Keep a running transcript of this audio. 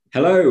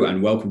Hello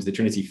and welcome to the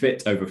Trinity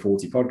Fit Over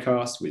 40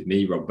 podcast with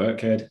me, Rob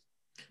Birkhead.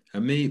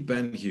 And me,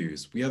 Ben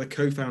Hughes. We are the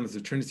co-founders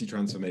of Trinity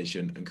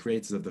Transformation and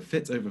creators of the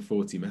Fit Over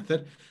 40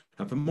 method.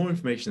 And for more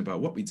information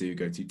about what we do,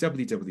 go to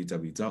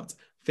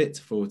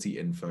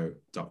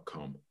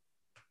www.fit40info.com.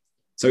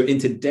 So in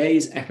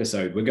today's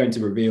episode, we're going to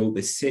reveal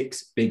the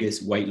 6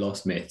 biggest weight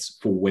loss myths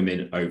for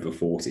women over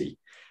 40.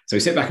 So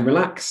sit back and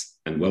relax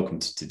and welcome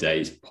to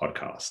today's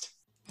podcast.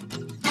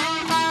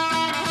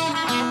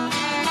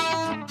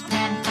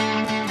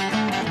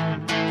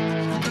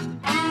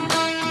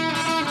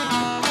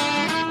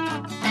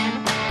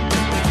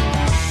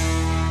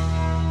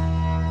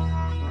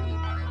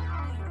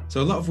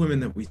 So a lot of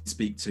women that we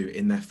speak to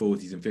in their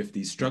 40s and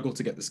 50s struggle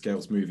to get the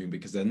scales moving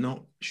because they're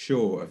not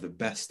sure of the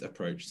best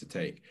approach to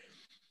take.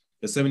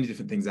 There's so many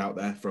different things out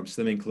there, from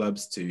slimming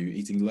clubs to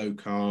eating low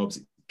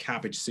carbs,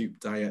 cabbage soup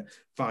diet,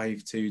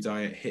 5-2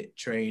 diet, HIIT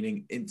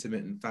training,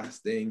 intermittent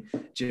fasting,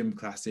 gym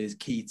classes,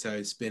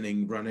 keto,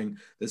 spinning, running.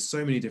 There's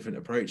so many different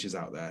approaches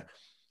out there.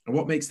 And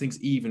what makes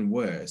things even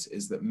worse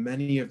is that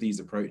many of these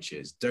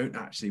approaches don't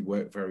actually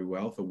work very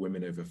well for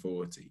women over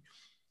 40.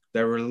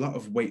 There are a lot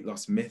of weight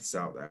loss myths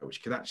out there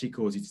which could actually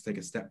cause you to take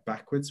a step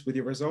backwards with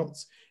your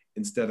results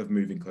instead of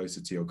moving closer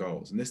to your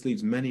goals. And this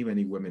leaves many,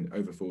 many women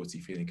over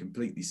 40 feeling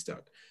completely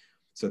stuck.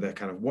 So they're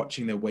kind of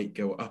watching their weight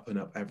go up and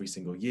up every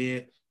single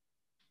year,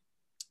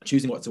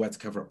 choosing what to wear to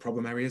cover up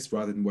problem areas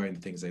rather than wearing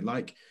the things they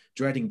like,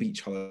 dreading beach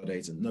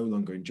holidays and no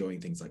longer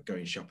enjoying things like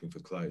going shopping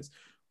for clothes,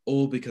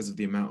 all because of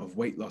the amount of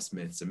weight loss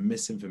myths and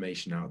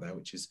misinformation out there,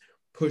 which is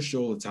pushed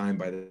all the time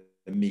by the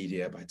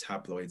media, by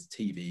tabloids,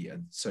 TV,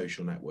 and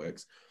social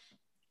networks.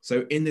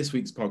 So in this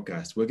week's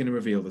podcast, we're going to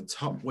reveal the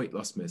top weight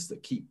loss myths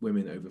that keep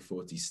women over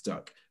 40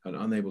 stuck and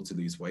unable to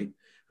lose weight.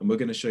 And we're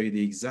going to show you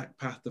the exact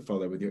path to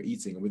follow with your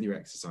eating and with your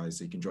exercise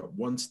so you can drop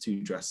 1 to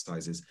 2 dress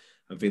sizes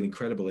and feel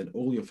incredible in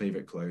all your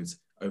favorite clothes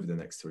over the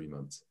next 3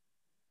 months.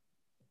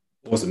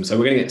 Awesome. So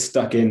we're going to get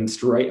stuck in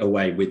straight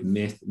away with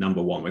myth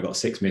number 1. We've got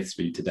 6 myths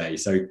for you today.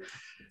 So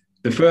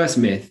the first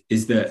myth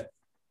is that,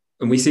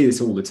 and we see this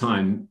all the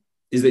time,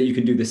 is that you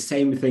can do the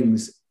same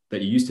things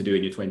that you used to do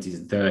in your 20s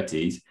and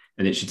 30s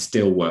and it should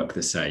still work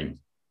the same.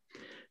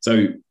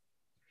 So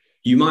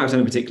you might have done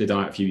a particular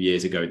diet a few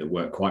years ago that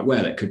worked quite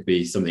well. It could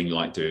be something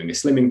like doing a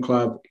slimming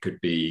club. It could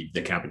be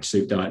the cabbage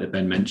soup diet that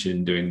Ben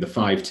mentioned, doing the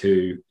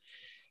 5-2,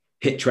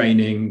 HIIT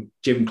training,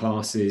 gym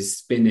classes,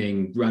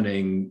 spinning,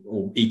 running,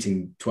 or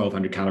eating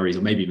 1,200 calories,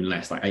 or maybe even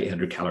less, like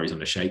 800 calories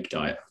on a shake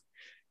diet.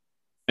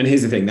 And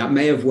here's the thing, that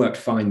may have worked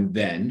fine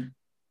then,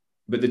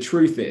 but the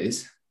truth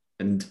is,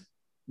 and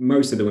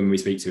most of the women we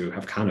speak to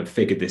have kind of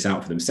figured this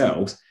out for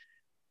themselves,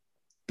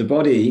 the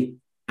body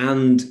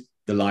and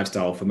the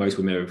lifestyle for most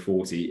women over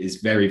 40 is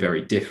very,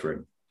 very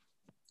different.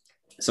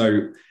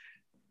 So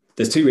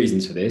there's 2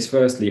 reasons for this.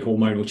 Firstly,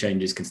 hormonal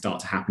changes can start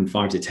to happen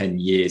 5 to 10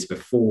 years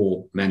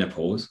before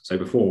menopause. So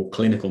before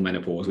clinical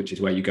menopause, which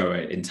is where you go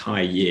an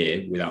entire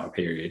year without a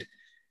period,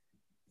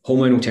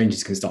 hormonal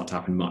changes can start to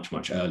happen much,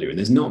 much earlier. And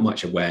there's not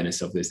much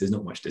awareness of this. There's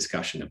not much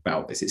discussion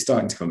about this. It's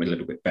starting to come a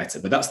little bit better,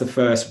 but that's the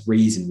first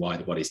reason why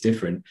the body's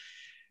different.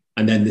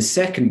 And then the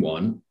second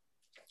one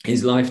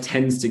is life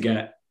tends to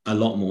get a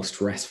lot more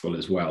stressful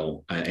as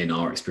well, in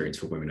our experience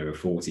for women over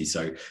 40.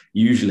 So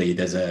usually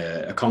there's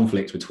a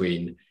conflict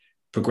between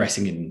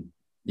progressing in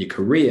your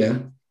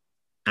career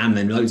and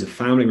then loads of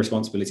family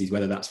responsibilities,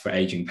 whether that's for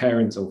aging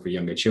parents or for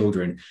younger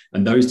children.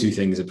 And those 2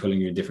 things are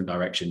pulling you in different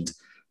directions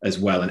as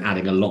well and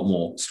adding a lot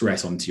more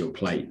stress onto your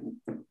plate.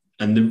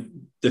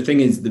 And the thing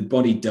is, the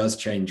body does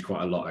change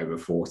quite a lot over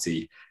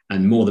 40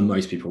 and more than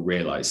most people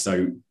realize.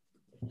 So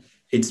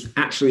it's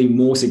actually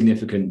more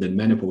significant than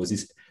menopause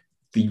is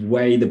the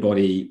way the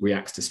body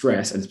reacts to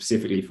stress, and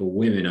specifically for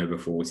women over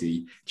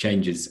 40,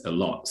 changes a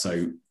lot.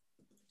 So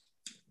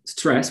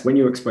stress, when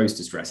you're exposed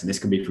to stress, and this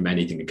can be from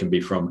anything, it can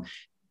be from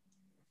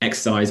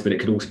exercise, but it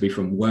could also be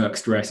from work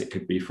stress. It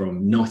could be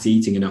from not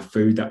eating enough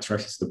food that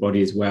stresses the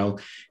body as well.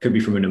 It could be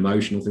from an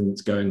emotional thing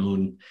that's going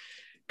on.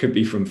 It could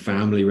be from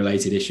family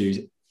related issues.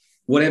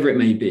 Whatever it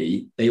may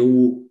be, they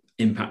all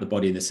impact the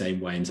body in the same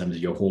way in terms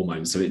of your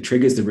hormones. So it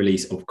triggers the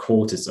release of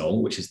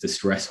cortisol, which is the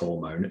stress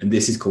hormone. And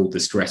this is called the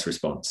stress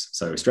response.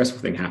 So a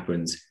stressful thing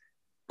happens,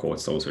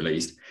 cortisol is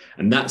released.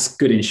 And that's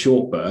good in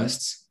short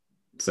bursts.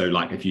 So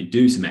like if you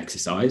do some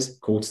exercise,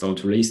 cortisol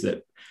is released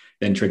that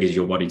then triggers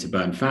your body to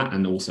burn fat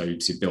and also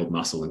to build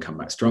muscle and come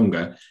back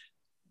stronger.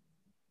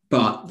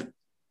 But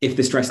if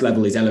the stress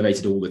level is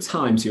elevated all the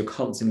time, so you're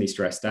constantly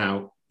stressed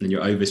out and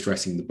you're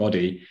overstressing the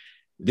body,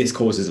 this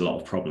causes a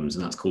lot of problems.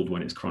 And that's called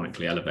when it's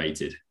chronically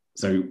elevated.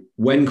 So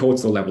when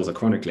cortisol levels are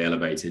chronically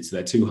elevated, so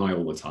they're too high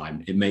all the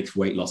time, it makes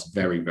weight loss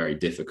very, very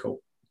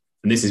difficult.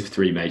 And this is for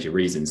 3 major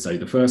reasons. So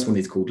the first one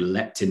is called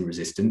leptin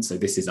resistance. So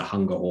this is a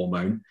hunger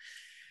hormone.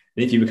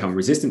 And if you become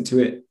resistant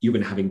to it, you're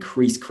going to have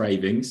increased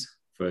cravings,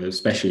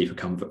 especially for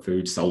comfort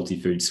foods, salty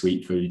foods,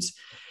 sweet foods,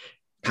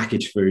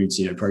 packaged foods,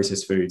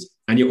 processed foods.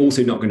 And you're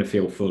also not going to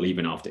feel full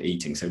even after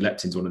eating. So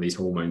leptin is one of these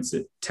hormones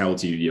that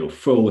tells you you're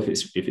full if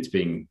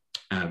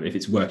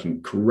it's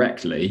working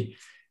correctly.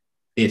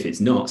 If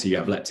it's not, so you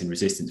have leptin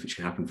resistance, which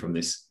can happen from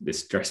this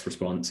stress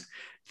response,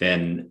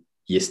 then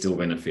you're still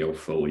going to feel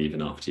full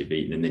even after you've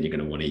eaten, and then you're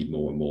going to want to eat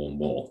more and more and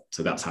more.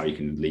 So that's how you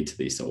can lead to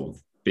these sort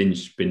of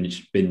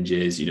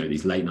binges,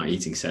 these late night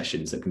eating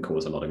sessions that can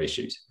cause a lot of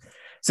issues.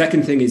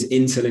 Second thing is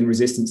insulin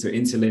resistance. So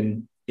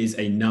insulin is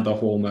another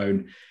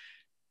hormone.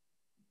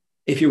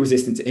 If you're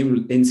resistant to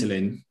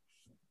insulin,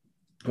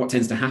 what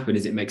tends to happen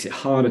is it makes it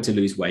harder to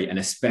lose weight, and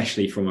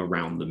especially from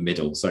around the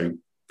middle. So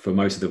for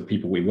most of the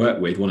people we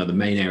work with, one of the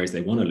main areas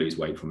they want to lose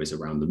weight from is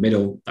around the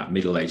middle, that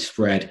middle age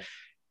spread.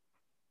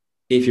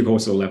 If your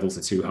cortisol levels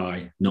are too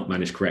high, not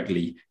managed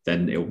correctly,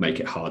 then it will make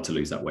it hard to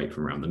lose that weight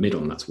from around the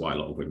middle. And that's why a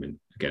lot of women,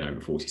 again,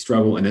 over 40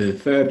 struggle. And then the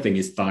third thing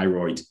is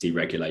thyroid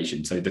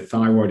deregulation. So the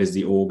thyroid is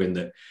the organ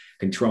that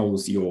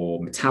controls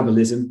your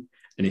metabolism.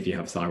 And if you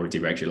have thyroid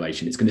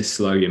deregulation, it's going to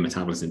slow your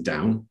metabolism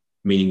down,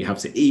 meaning you have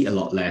to eat a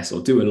lot less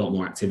or do a lot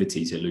more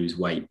activity to lose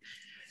weight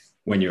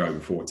when you're over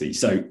 40.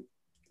 So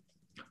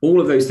all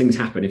of those things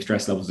happen if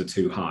stress levels are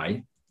too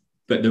high.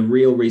 But the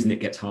real reason it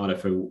gets harder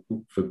for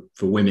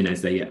women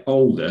as they get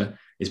older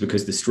is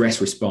because the stress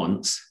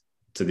response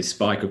to this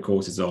spike of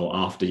cortisol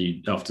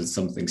after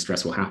something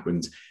stressful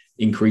happens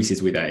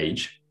increases with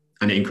age,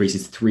 and it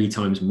increases 3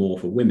 times more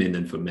for women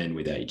than for men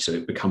with age. So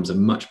it becomes a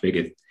much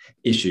bigger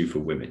issue for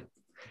women.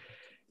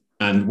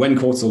 And when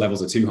cortisol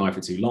levels are too high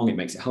for too long, it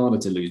makes it harder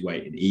to lose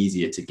weight and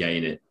easier to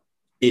gain it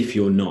if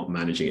you're not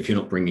managing, if you're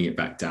not bringing it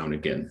back down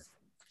again.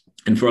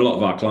 And for a lot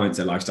of our clients,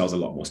 their lifestyle's a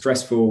lot more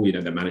stressful.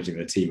 They're managing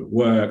their team at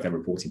work, they're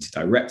reporting to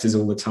directors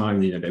all the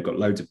time. They've got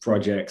loads of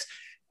projects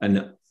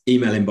and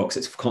email inbox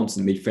that's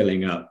constantly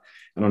filling up.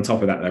 And on top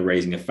of that, they're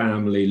raising a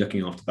family,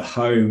 looking after the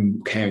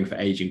home, caring for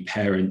aging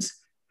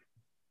parents.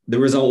 The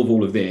result of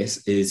all of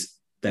this is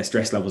their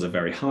stress levels are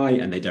very high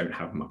and they don't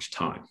have much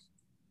time.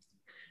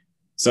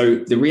 So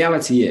the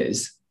reality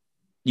is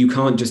you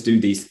can't just do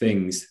these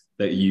things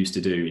that you used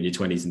to do in your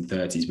 20s and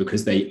 30s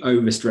because they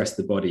overstress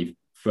the body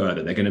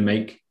further. They're going to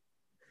make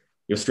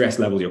your stress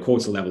levels, your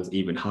cortisol levels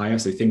even higher.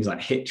 So things like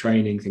HIIT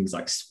training, things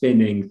like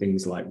spinning,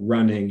 things like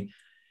running,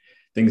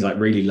 things like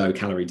really low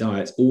calorie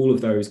diets, all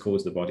of those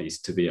cause the body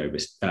to be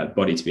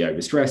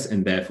overstressed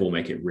and therefore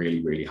make it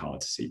really, really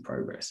hard to see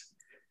progress.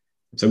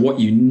 So what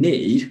you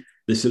need,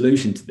 the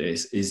solution to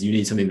this is you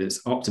need something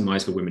that's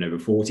optimized for women over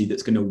 40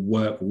 that's going to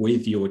work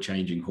with your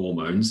changing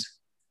hormones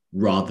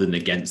rather than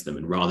against them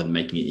and rather than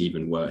making it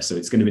even worse. So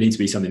it's going to need to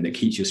be something that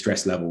keeps your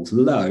stress levels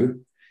low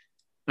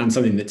and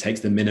something that takes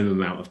the minimum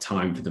amount of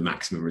time for the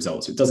maximum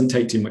results. So it doesn't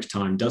take too much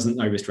time, doesn't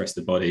overstress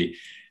the body,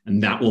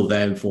 and that will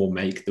therefore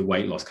make the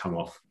weight loss come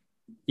off,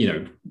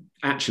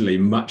 actually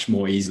much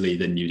more easily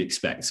than you'd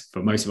expect.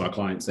 For most of our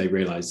clients, they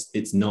realize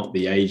it's not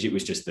the age, it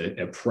was just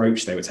the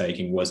approach they were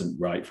taking wasn't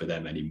right for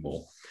them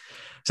anymore.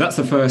 So that's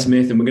the first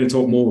myth, and we're going to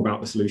talk more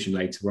about the solution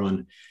later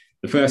on.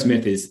 The first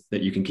myth is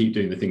that you can keep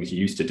doing the things you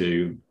used to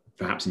do,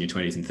 perhaps in your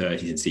 20s and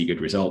 30s, and see good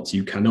results.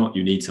 You cannot.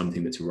 You need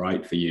something that's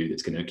right for you,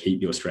 that's going to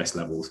keep your stress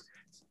levels,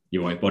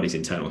 your body's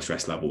internal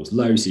stress levels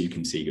low so you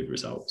can see good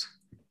results.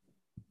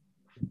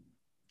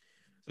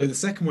 So the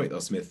second weight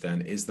loss myth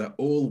then is that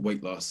all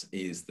weight loss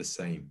is the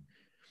same.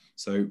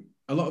 So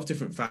a lot of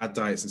different fad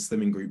diets and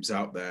slimming groups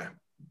out there,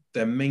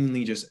 they're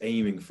mainly just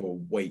aiming for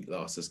weight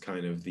loss as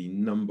kind of the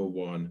number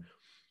one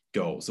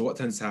goal. So what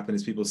tends to happen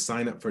is people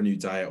sign up for a new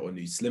diet or a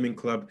new slimming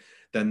club,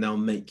 then they'll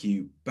make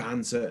you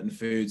ban certain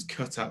foods,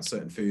 cut out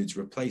certain foods,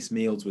 replace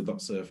meals with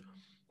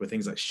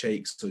things like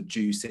shakes or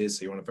juices.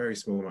 So you want a very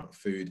small amount of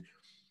food.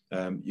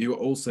 You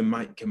also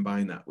might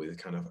combine that with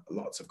kind of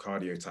lots of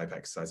cardio type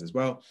exercise as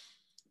well.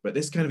 But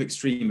this kind of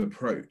extreme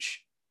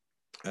approach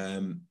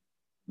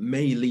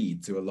may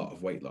lead to a lot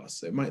of weight loss.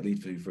 So it might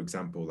lead to, for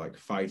example, like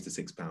 5 to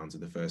 6 pounds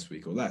in the first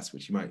week or less,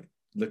 which you might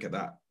look at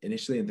that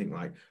initially and think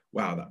like,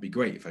 wow, that'd be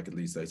great if I could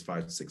lose those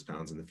 5 to 6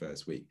 pounds in the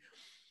first week.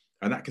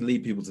 And that can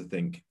lead people to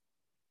think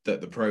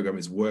that the program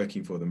is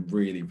working for them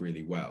really,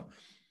 really well.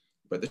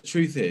 But the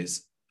truth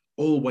is,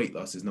 all weight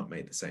loss is not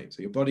made the same.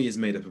 So your body is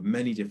made up of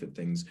many different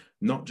things,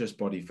 not just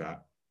body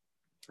fat.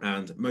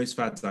 And most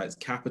fad diets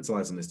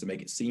capitalize on this to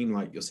make it seem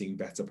like you're seeing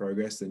better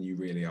progress than you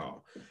really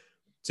are.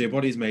 So your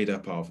body is made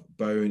up of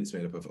bone, it's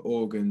made up of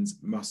organs,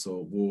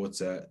 muscle,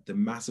 water, the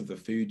mass of the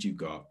food you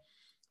got,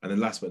 and then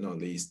last but not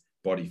least,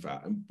 body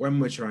fat. And when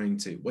you're trying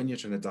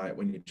to diet,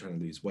 when you're trying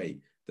to lose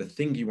weight, the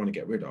thing you want to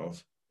get rid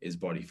of is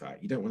body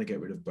fat. You don't want to get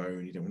rid of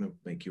bone. You don't want to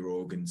make your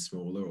organs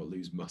smaller or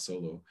lose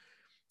muscle or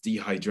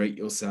dehydrate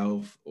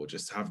yourself or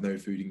just have no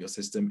food in your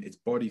system. It's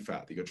body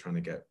fat that you're trying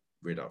to get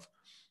rid of.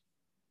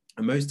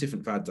 And most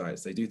different fad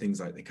diets, they do things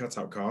like they cut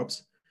out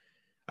carbs.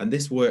 And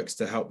this works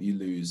to help you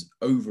lose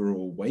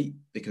overall weight,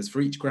 because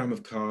for each gram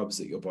of carbs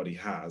that your body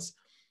has,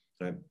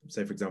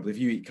 say, for example, if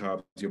you eat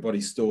carbs, your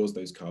body stores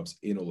those carbs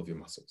in all of your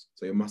muscles.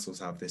 So your muscles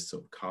have this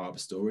sort of carb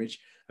storage.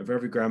 And for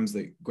every gram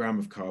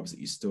of carbs that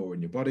you store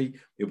in your body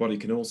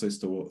can also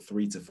store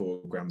 3 to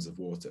 4 grams of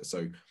water.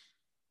 So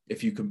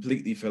if you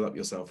completely fill up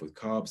yourself with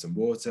carbs and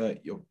water,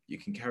 you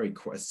can carry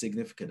quite a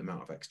significant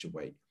amount of extra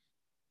weight.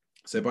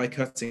 So by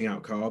cutting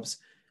out carbs,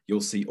 you'll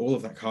see all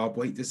of that carb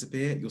weight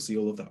disappear. You'll see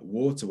all of that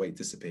water weight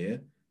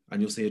disappear.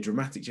 and you'll see a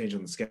dramatic change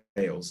on the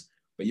scales,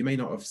 but you may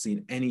not have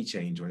seen any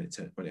change when it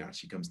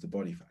actually comes to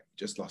body fat. You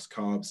just lost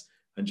carbs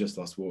and just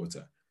lost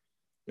water,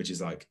 which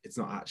is like, it's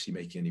not actually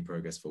making any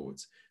progress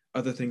forwards.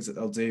 Other things that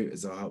they'll do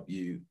is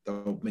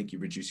they'll make you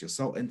reduce your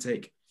salt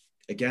intake.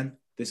 Again,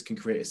 this can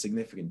create a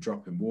significant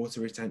drop in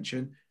water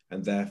retention,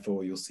 and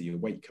therefore you'll see your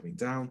weight coming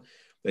down.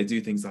 They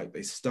do things like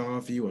they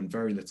starve you on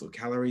very little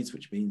calories,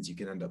 which means you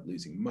can end up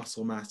losing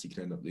muscle mass, you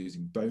can end up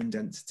losing bone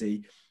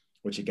density,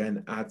 which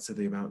again adds to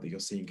the amount that you're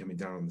seeing coming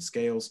down on the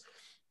scales.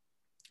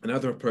 And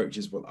other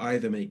approaches will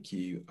either make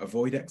you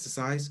avoid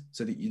exercise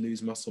so that you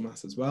lose muscle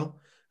mass as well,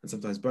 and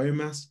sometimes bone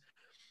mass,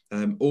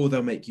 or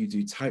they'll make you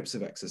do types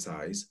of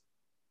exercise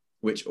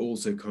which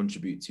also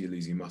contribute to you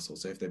losing muscle.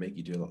 So if they make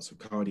you do lots of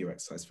cardio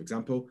exercise, for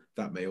example,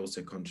 that may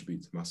also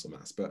contribute to muscle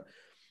mass. But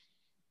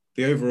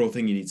the overall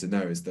thing you need to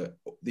know is that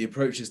the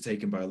approaches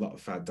taken by a lot of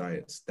fad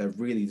diets, they're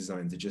really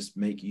designed to just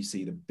make you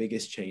see the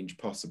biggest change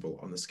possible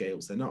on the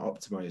scales. They're not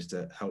optimized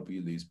to help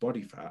you lose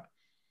body fat.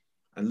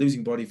 And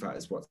losing body fat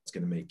is what's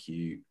going to make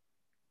you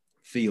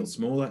feel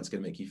smaller. It's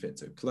going to make you fit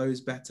to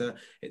clothes better.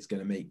 It's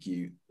going to make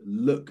you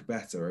look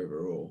better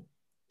overall.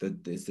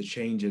 It's the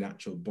change in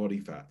actual body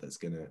fat that's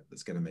going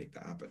to make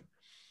that happen.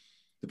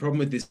 The problem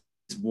with this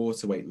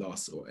water weight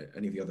loss or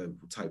any of the other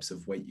types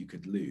of weight you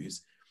could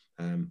lose,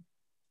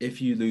 if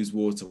you lose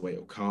water weight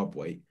or carb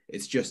weight,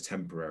 it's just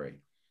temporary.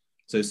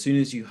 So as soon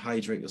as you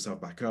hydrate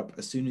yourself back up,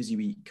 as soon as you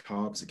eat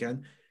carbs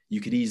again, you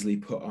could easily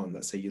put on,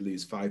 let's say you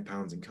lose 5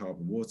 pounds in carb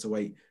and water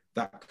weight,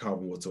 that carb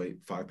and water weight,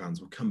 5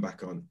 pounds will come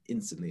back on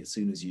instantly as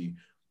soon as you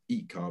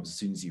eat carbs, as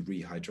soon as you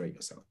rehydrate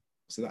yourself.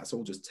 So that's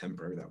all just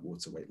temporary, that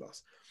water weight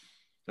loss.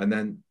 And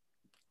then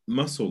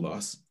muscle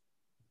loss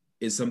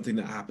is something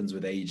that happens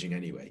with aging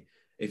anyway.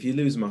 If you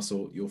lose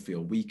muscle, you'll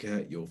feel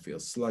weaker, you'll feel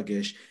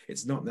sluggish.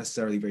 It's not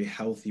necessarily very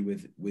healthy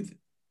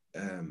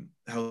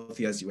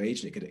healthy as you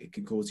age, and it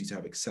can cause you to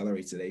have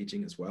accelerated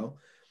aging as well.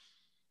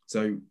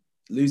 So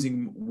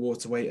losing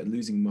water weight and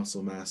losing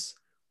muscle mass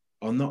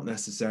are not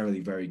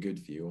necessarily very good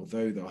for you,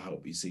 although they'll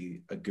help you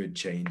see a good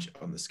change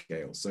on the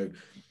scale. So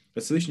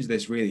the solution to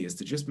this really is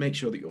to just make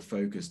sure that you're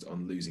focused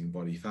on losing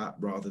body fat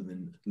rather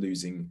than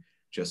losing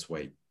just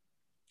weight.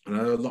 And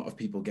I know a lot of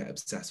people get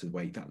obsessed with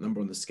weight. That number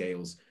on the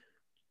scales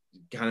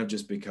kind of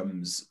just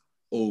becomes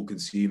all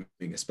consuming,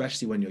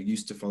 especially when you're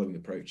used to following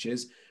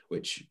approaches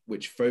which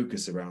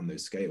focus around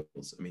those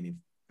scales. I mean,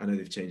 I know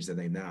they've changed their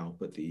name now,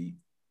 but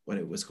when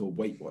it was called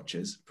Weight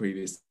Watchers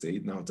previously,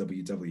 now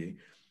WW,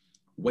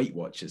 Weight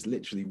Watchers,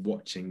 literally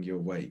watching your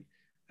weight,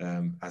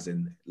 as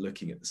in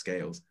looking at the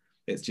scales.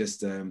 It's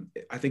just,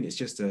 I think it's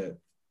just a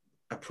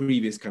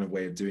previous kind of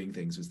way of doing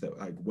things, was that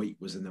like weight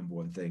was the number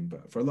one thing.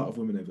 But for a lot of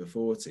women over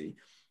 40,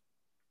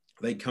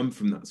 they come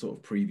from that sort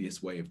of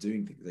previous way of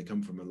doing things. They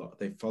come from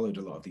they've followed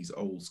a lot of these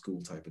old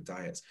school type of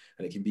diets,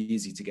 and it can be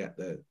easy to get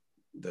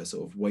the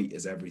sort of weight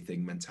is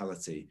everything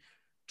mentality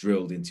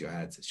drilled into your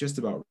heads. It's just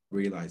about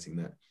realizing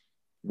that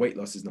weight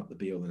loss is not the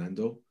be all and end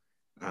all,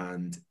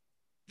 and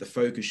the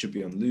focus should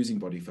be on losing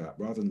body fat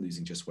rather than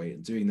losing just weight,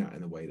 and doing that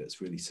in a way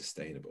that's really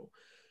sustainable.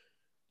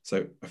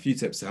 So a few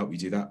tips to help you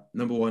do that.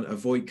 Number one,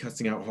 avoid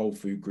cutting out whole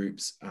food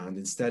groups and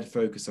instead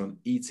focus on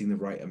eating the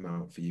right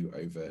amount for you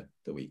over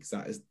the weeks.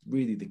 That is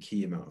really the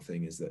key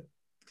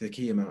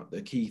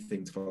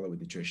thing to follow with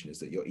nutrition is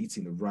that you're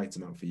eating the right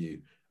amount for you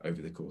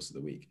over the course of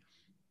the week.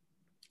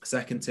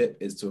 Second tip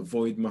is to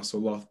avoid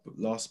muscle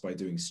loss by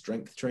doing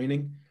strength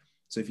training.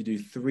 So if you do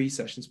 3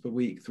 sessions per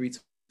week, 3 to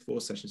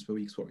 4 sessions per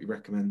week is what we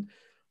recommend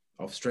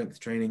of strength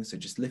training. So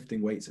just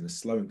lifting weights in a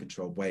slow and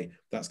controlled way,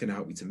 that's going to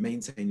help you to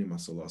maintain your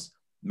muscle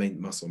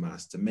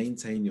mass, to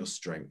maintain your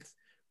strength,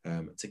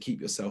 to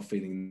keep yourself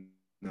feeling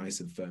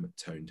nice and firm and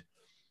toned.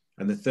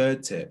 And the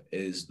third tip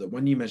is that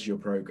when you measure your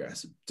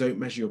progress, don't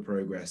measure your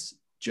progress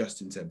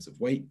just in terms of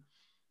weight.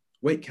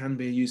 Weight can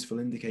be a useful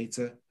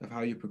indicator of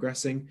how you're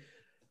progressing,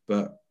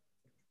 but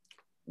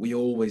we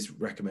always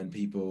recommend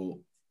people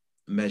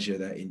measure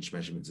their inch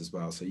measurements as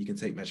well. So you can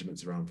take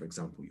measurements around, for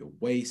example, your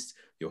waist,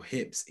 your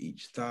hips,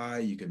 each thigh.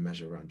 You can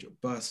measure around your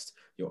bust,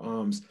 your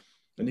arms.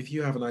 And if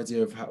you have an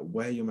idea of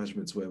where your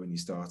measurements were when you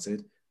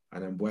started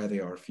and then where they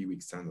are a few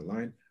weeks down the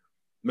line,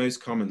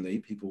 most commonly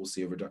people will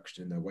see a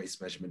reduction in their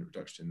waist measurement,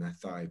 reduction in their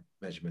thigh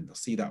measurement. They'll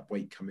see that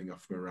weight coming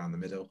off from around the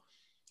middle,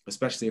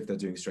 especially if they're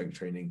doing strength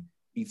training,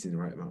 eating the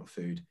right amount of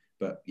food.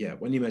 But yeah,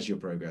 when you measure your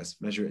progress,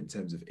 measure it in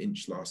terms of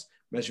inch loss,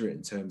 measure it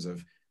in terms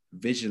of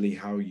visually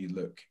how you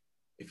look.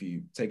 If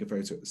you take a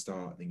photo at the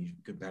start, then you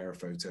compare a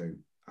photo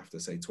after,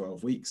 say,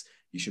 12 weeks,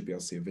 you should be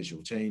able to see a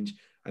visual change.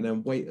 And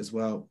then weight as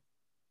well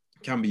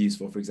can be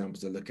useful, for example,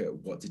 to look at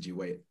what did you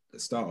weigh at the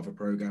start of a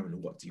program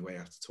and what do you weigh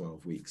after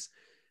 12 weeks.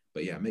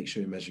 But yeah, make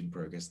sure you're measuring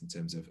progress in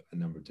terms of a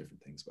number of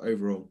different things. But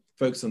overall,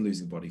 focus on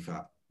losing body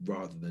fat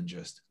rather than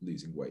just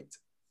losing weight.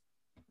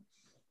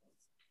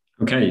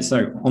 Okay,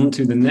 so on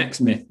to the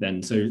next myth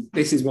then. So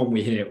this is one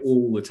we hear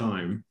all the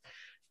time.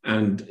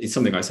 And it's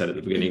something I said at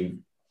the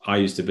beginning, I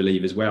used to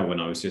believe as well when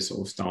I was just sort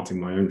of starting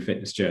my own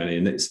fitness journey.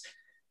 And it's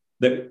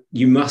that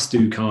you must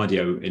do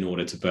cardio in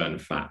order to burn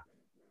fat.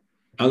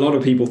 a lot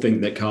of people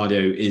think that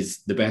cardio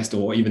is the best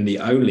or even the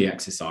only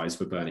exercise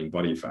for burning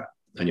body fat.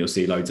 And you'll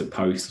see loads of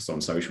posts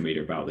on social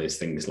media about this,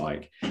 things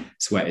like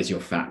sweat is your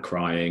fat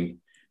crying.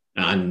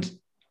 And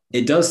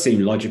it does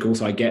seem logical.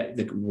 So I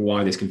get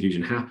why this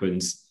confusion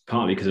happens,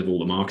 partly because of all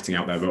the marketing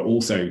out there, but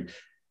also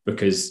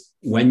because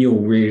when you're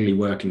really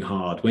working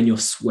hard, when you're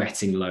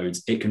sweating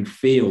loads, it can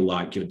feel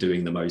like you're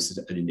doing the most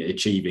and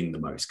achieving the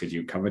most because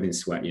you're covered in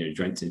sweat, you're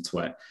drenched in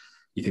sweat.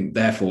 You think,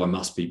 therefore, I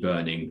must be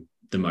burning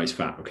the most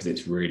fat because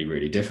it's really,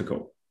 really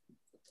difficult.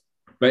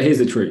 But here's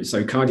the truth.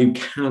 So cardio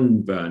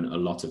can burn a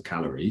lot of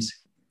calories,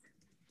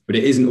 but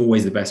it isn't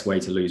always the best way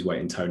to lose weight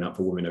and tone up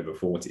for women over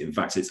 40. In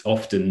fact, it's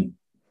often,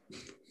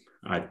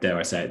 dare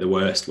I say it, the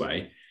worst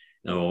way,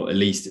 or at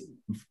least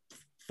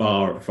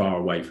far, far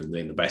away from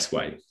being the best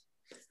way.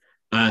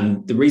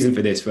 And the reason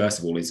for this, first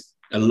of all, is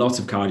a lot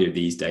of cardio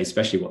these days,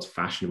 especially what's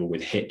fashionable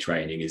with HIIT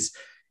training, is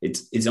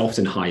it's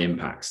often high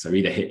impact. So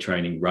either HIIT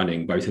training,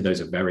 running, both of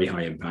those are very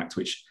high impact,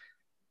 which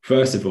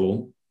first of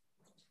all,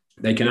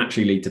 they can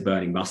actually lead to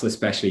burning muscle,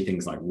 especially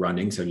things like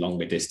running. So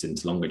longer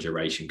distance, longer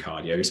duration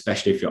cardio,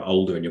 especially if you're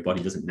older and your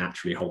body doesn't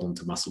naturally hold on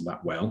to muscle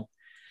that well.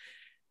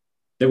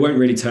 They won't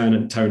really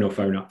tone or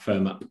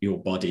firm up your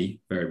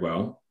body very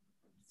well.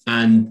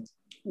 And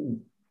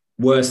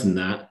worse than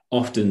that,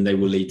 often they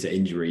will lead to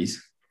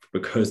injuries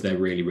because they're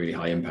really, really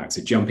high impact.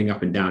 So jumping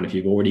up and down, if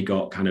you've already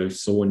got kind of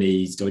sore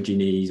knees, dodgy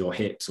knees or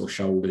hips or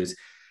shoulders,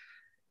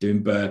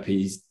 doing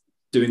burpees,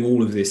 doing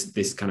all of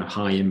this kind of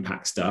high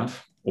impact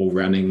stuff, or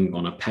running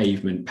on a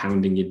pavement,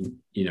 pounding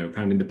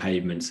the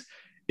pavements,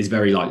 is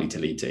very likely to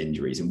lead to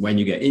injuries. And when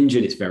you get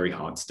injured, it's very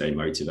hard to stay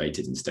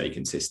motivated and stay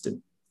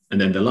consistent. And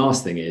then the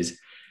last thing is,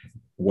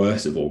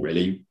 worst of all,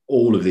 really,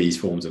 all of these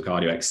forms of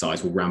cardio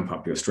exercise will ramp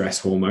up your stress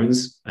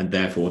hormones, and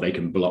therefore they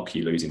can block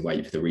you losing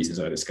weight for the reasons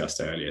I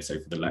discussed earlier. So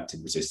for the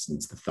leptin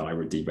resistance, the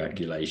thyroid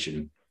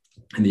deregulation,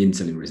 and the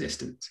insulin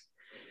resistance.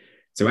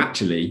 So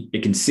actually,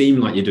 it can seem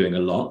like you're doing a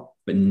lot,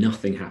 but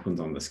nothing happens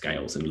on the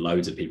scales. And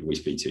loads of people we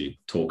speak to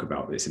talk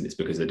about this, and it's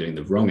because they're doing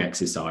the wrong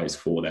exercise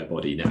for their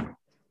body now.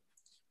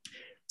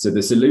 So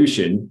the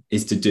solution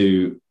is to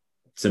do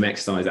some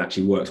exercise that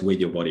actually works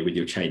with your body, with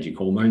your changing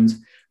hormones.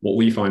 What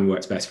we find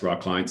works best for our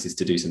clients is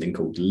to do something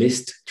called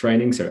LIST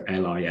training, so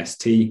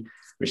LIST,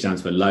 which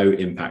stands for low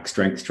impact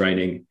strength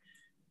training.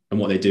 And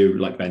what they do,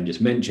 like Ben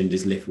just mentioned,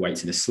 is lift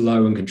weights in a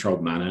slow and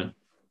controlled manner.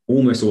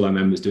 Almost all our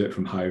members do it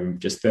from home,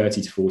 just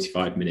 30 to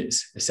 45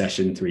 minutes a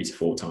session, 3 to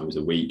 4 times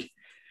a week.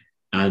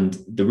 And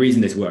the reason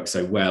this works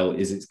so well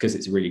is it's because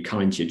it's really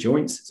kind to your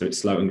joints. So it's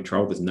slow and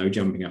controlled. There's no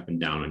jumping up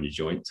and down on your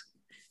joints.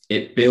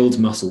 It builds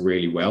muscle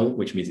really well,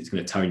 which means it's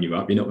going to tone you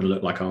up. You're not going to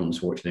look like Arnold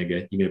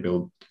Schwarzenegger. You're going to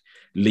build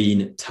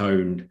lean,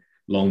 toned,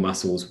 long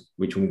muscles,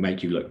 which will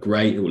make you look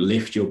great. It will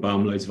lift your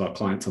bum. Loads of our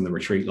clients on the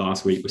retreat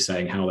last week were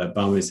saying how their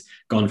bum has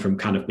gone from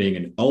kind of being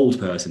an old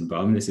person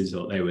bum, this is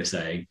what they were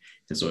saying,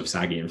 to sort of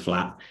saggy and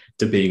flat,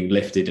 to being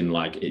lifted and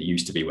like it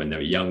used to be when they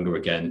were younger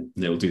again.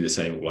 And they'll do the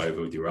same all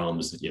over with your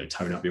arms,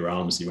 tone up your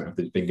arms so you won't have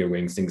the finger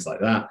wings, things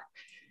like that.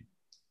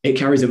 It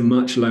carries a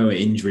much lower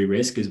injury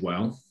risk as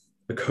well,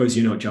 because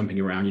you're not jumping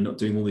around, you're not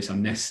doing all this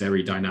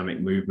unnecessary dynamic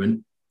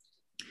movement.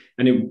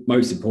 And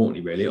most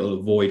importantly, really, it'll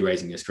avoid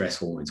raising your stress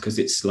hormones because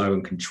it's slow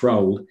and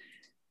controlled.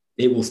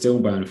 It will still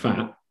burn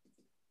fat,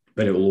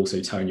 but it will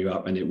also tone you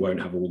up and it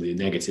won't have all the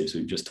negatives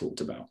we've just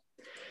talked about.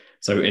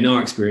 So in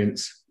our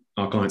experience,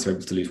 our clients are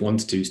able to lose 1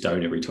 to 2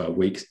 stone every 12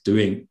 weeks,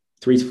 doing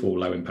 3 to 4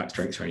 low impact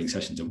strength training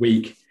sessions a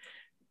week,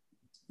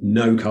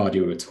 no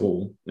cardio at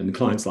all. And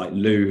clients like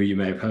Lou, who you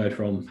may have heard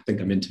from, I think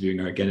I'm interviewing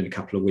her again in a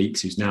couple of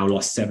weeks, who's now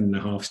lost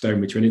 7.5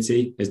 stone with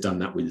Trinity, has done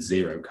that with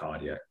 0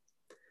 cardio.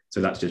 So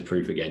that's just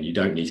proof again, you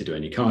don't need to do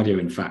any cardio.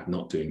 In fact,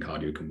 not doing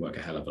cardio can work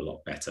a hell of a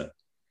lot better.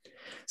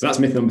 So that's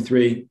myth number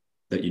 3,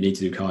 that you need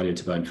to do cardio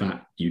to burn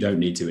fat. You don't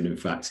need to. And in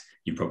fact,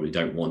 you probably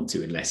don't want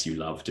to unless you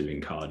love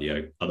doing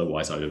cardio.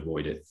 Otherwise, I'd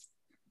avoid it.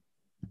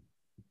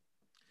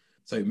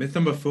 So myth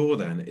number 4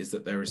 then is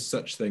that there is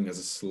such thing as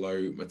a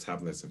slow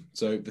metabolism.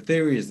 So the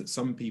theory is that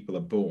some people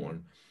are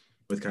born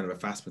with kind of a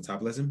fast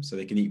metabolism, so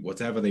they can eat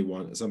whatever they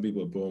want. Some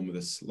people are born with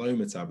a slow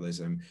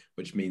metabolism,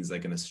 which means they're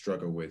going to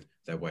struggle with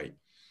their weight.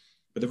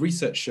 But the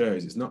research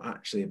shows it's not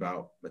actually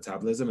about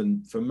metabolism.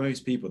 And for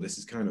most people, this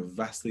is kind of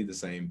vastly the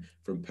same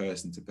from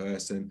person to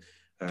person.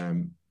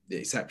 The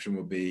exception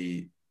would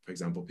be, for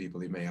example,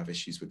 people who may have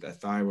issues with their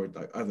thyroid,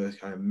 like other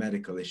kind of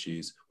medical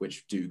issues,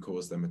 which do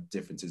cause them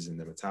differences in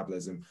their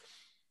metabolism.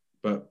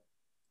 But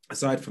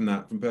aside from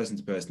that, from person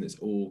to person, it's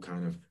all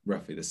kind of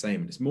roughly the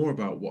same. And it's more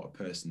about what a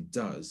person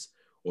does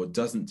or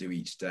doesn't do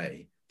each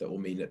day that will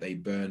mean that they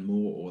burn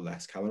more or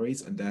less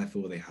calories, and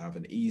therefore they have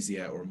an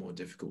easier or a more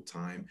difficult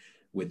time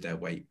with their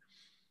weight.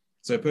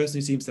 So a person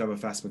who seems to have a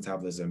fast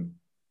metabolism,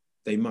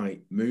 they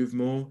might move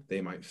more,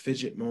 they might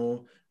fidget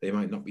more, they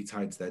might not be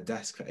tied to their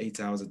desk for 8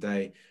 hours a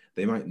day,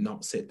 they might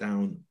not sit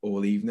down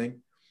all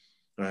evening.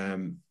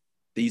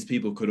 These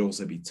people could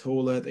also be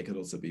taller, they could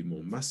also be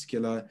more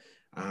muscular,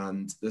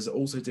 and there's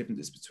also a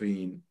difference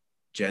between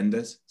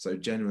genders. So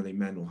generally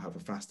men will have a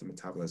faster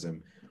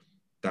metabolism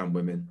than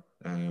women.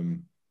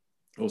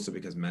 Also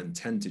because men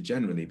tend to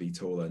generally be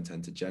taller and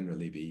tend to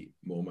generally be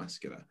more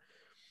muscular.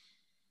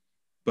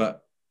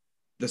 But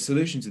the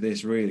solution to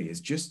this really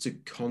is just to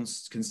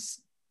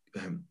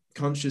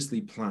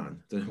consciously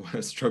plan. Don't know why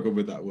I struggle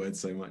with that word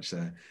so much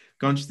there.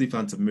 Consciously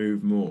plan to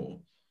move more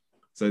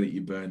so that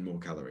you burn more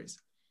calories.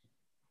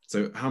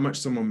 So how much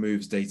someone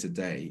moves day to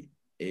day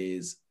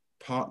is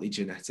partly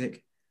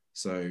genetic.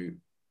 So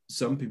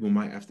some people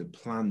might have to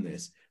plan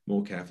this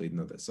more carefully than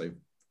others. So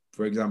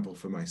for example,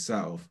 for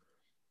myself,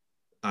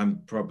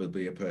 I'm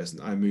probably a person,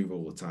 I move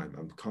all the time.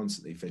 I'm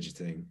constantly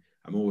fidgeting.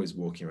 I'm always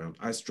walking around.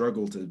 I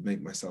struggle to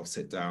make myself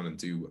sit down and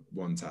do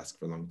one task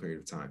for a long period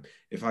of time.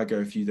 If I go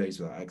a few days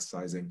without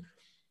exercising,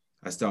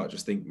 I start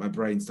just think my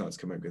brain starts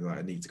coming up with like,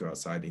 I need to go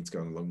outside, I need to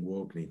go on a long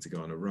walk, I need to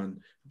go on a run,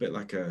 a bit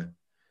like a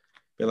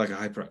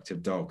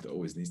hyperactive dog that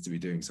always needs to be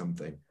doing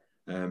something.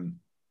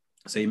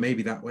 So you may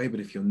be that way, but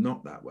if you're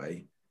not that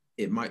way,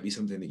 it might be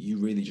something that you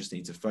really just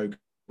need to focus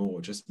more,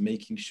 just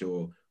making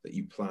sure that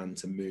you plan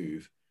to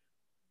move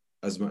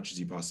as much as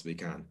you possibly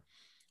can.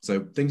 So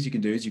things you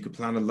can do is you could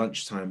plan a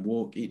lunchtime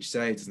walk each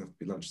day. It doesn't have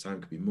to be lunchtime,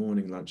 it could be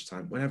morning,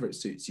 lunchtime, whenever it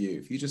suits you.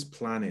 If you just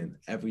plan in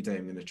every day,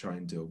 I'm going to try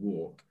and do a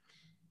walk,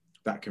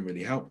 that can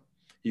really help.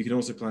 You can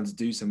also plan to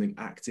do something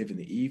active in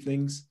the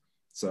evenings.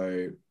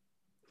 So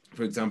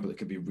for example, it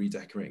could be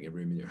redecorating a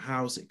room in your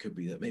house. It could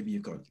be that maybe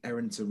you've got an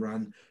errand to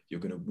run. You're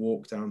going to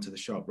walk down to the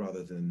shop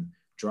rather than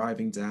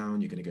driving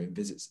down. You're going to go and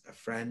visit a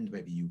friend.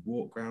 Maybe you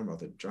walk around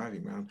rather than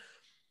driving around.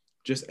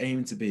 Just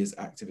aim to be as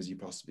active as you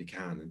possibly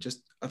can. And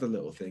just other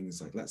little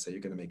things, like let's say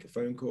you're going to make a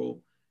phone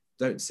call.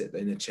 Don't sit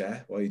in a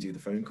chair while you do the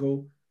phone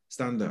call.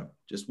 Stand up,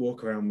 just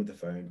walk around with the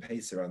phone,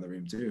 pace around the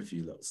room, do a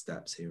few little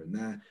steps here and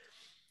there.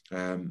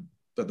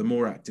 But the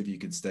more active you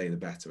can stay, the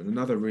better. And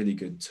another really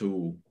good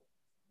tool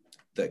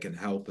that can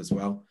help as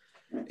well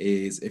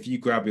is if you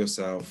grab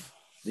yourself,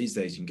 these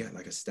days you can get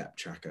like a step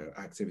tracker,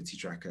 activity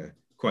tracker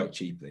quite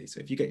cheaply. So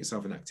if you get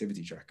yourself an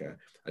activity tracker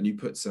and you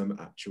put some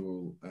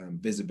actual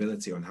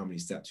visibility on how many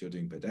steps you're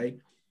doing per day,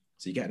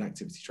 so you get an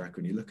activity tracker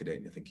and you look at it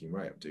and you're thinking,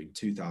 right, I'm doing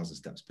 2,000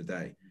 steps per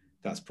day.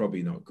 That's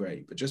probably not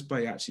great, but just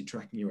by actually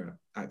tracking your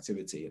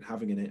activity and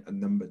having a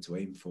number to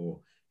aim for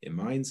in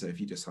mind. So if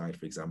you decide,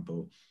 for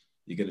example,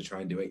 you're going to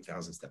try and do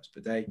 8,000 steps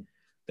per day,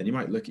 then you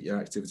might look at your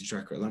activity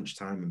tracker at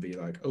lunchtime and be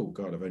like, oh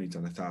God, I've only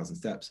done 1,000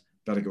 steps.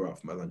 Better go out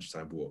for my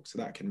lunchtime walk. So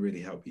that can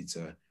really help you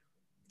to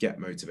get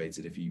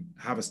motivated. If you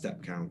have a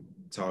step count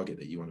target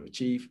that you want to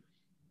achieve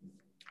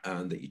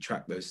and that you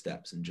track those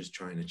steps and just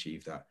try and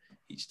achieve that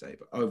each day.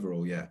 But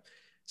overall, yeah.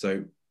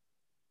 So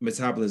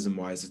metabolism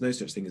wise, there's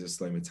no such thing as a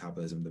slow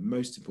metabolism. The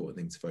most important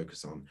thing to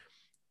focus on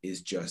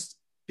is just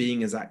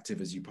being as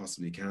active as you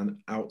possibly can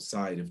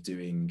outside of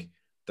doing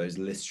those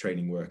list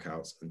training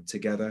workouts. And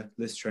together,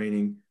 list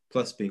training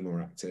plus being more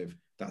active,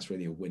 that's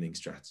really a winning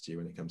strategy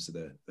when it comes to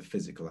the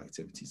physical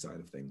activity side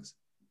of things.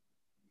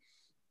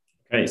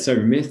 Okay, so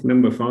myth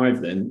number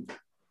 5 then,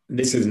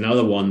 this is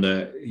another one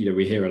that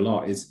we hear a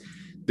lot, is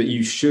that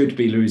you should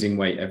be losing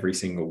weight every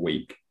single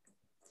week.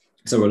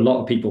 So a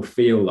lot of people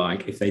feel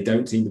like if they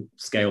don't see the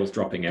scales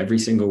dropping every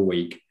single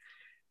week,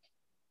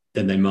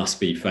 then they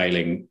must be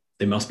failing.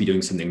 They must be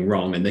doing something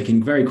wrong, and they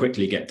can very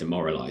quickly get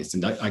demoralized.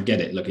 And I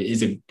get it. Look, it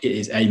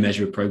is a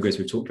measure of progress.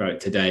 We've talked about it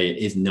today. It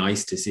is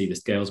nice to see the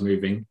scales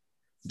moving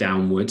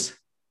downwards,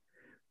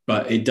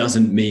 but it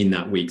doesn't mean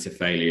that week's a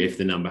failure if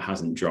the number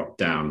hasn't dropped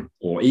down,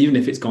 or even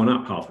if it's gone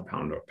up half a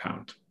pound or a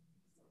pound.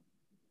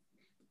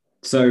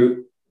 So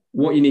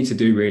what you need to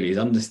do really is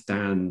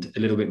understand a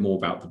little bit more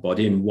about the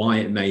body and why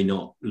it may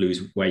not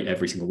lose weight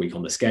every single week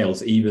on the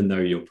scales, even though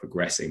you're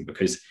progressing,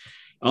 because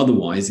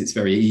otherwise, it's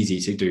very easy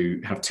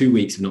to have 2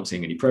 weeks of not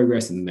seeing any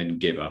progress and then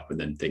give up and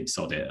then think,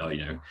 sod it,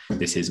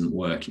 this isn't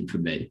working for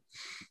me.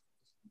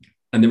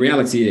 And the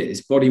reality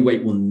is body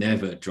weight will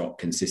never drop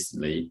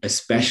consistently,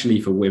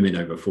 especially for women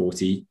over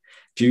 40,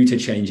 due to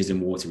changes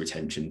in water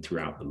retention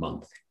throughout the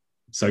month.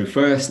 So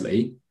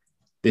firstly,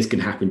 this can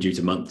happen due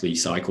to monthly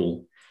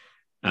cycle,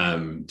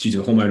 due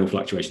to hormonal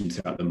fluctuations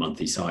throughout the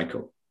monthly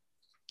cycle.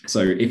 So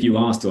if you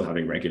are still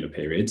having regular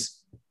periods,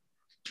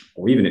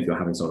 or even if you're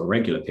having sort of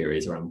regular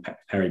periods around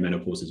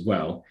perimenopause as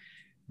well,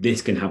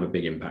 this can have a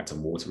big impact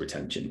on water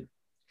retention.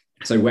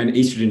 So when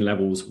estrogen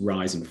levels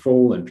rise and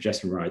fall and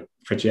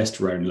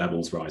progesterone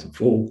levels rise and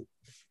fall,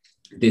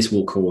 this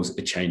will cause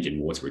a change in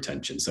water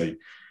retention. So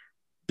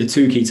the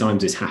 2 key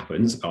times this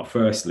happens are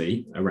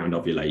firstly around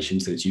ovulation.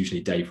 So it's usually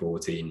day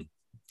 14,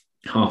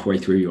 halfway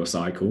through your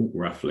cycle,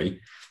 roughly.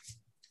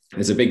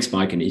 There's a big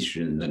spike in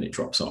estrogen and then it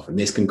drops off. And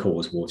this can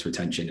cause water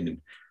retention.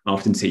 And I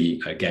often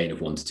see a gain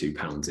of 1 to 2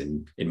 pounds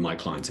in my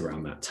clients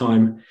around that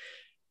time.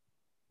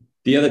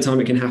 The other time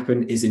it can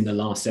happen is in the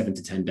last 7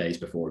 to 10 days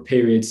before a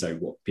period. So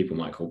what people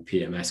might call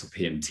PMS or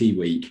PMT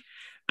week.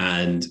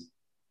 And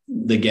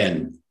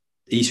again,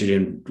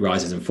 estrogen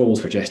rises and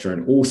falls,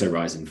 progesterone also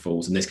rises and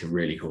falls. And this can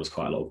really cause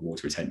quite a lot of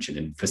water retention.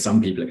 And for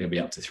some people, it can be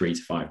up to 3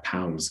 to 5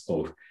 pounds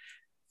of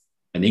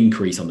an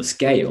increase on the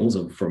scales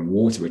from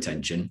water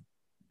retention,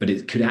 but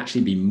it could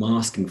actually be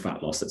masking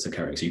fat loss that's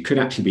occurring. So you could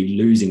actually be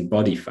losing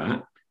body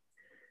fat,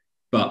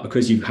 But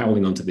because you're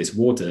holding onto this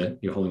water,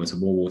 you're holding onto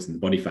more water in the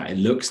body fat, it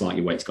looks like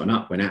your weight's gone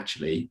up when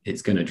actually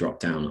it's going to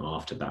drop down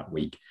after that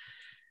week.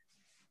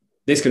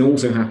 This can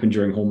also happen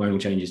during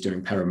hormonal changes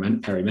during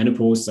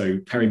perimenopause. So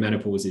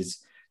perimenopause is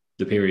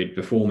the period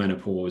before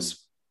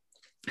menopause.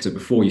 So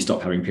before you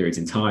stop having periods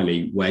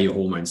entirely, where your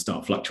hormones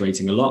start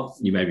fluctuating a lot.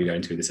 You may be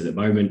going through this at the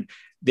moment.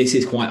 This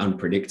is quite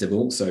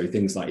unpredictable. So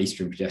things like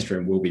estrogen,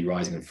 progesterone will be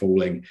rising and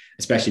falling,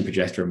 especially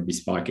progesterone will be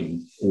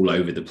spiking all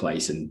over the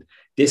place. And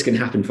this can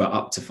happen for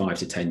up to 5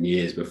 to 10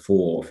 years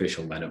before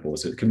official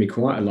menopause. So it can be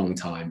quite a long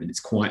time and it's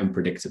quite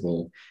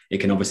unpredictable. It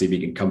can obviously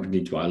be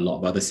accompanied by a lot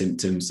of other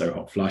symptoms. So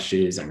hot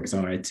flushes,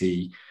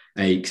 anxiety,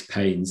 aches,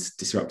 pains,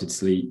 disrupted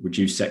sleep,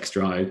 reduced sex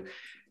drive.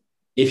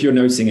 If you're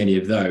noticing any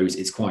of those,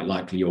 it's quite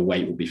likely your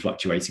weight will be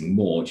fluctuating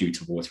more due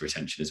to water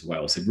retention as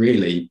well. So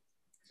really,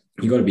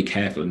 you've got to be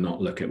careful and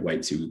not look at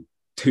weight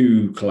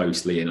too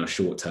closely in a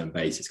short-term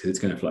basis because it's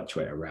going to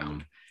fluctuate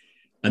around.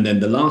 And then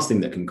the last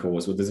thing that can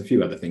cause, well, there's a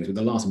few other things, but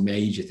the last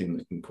major thing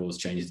that can cause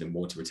changes in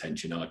water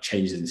retention are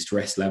changes in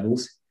stress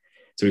levels.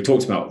 So we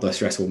talked about the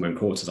stress hormone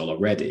cortisol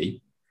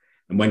already.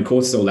 And when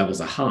cortisol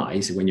levels are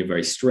high, so when you're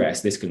very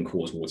stressed, this can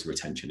cause water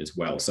retention as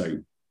well. So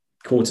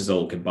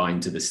cortisol can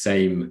bind to the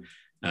same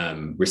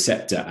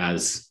receptor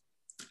as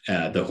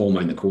the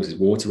hormone that causes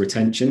water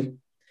retention.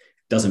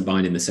 Doesn't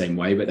bind in the same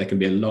way, but there can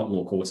be a lot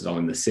more cortisol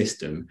in the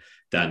system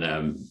than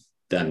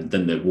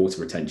the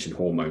water retention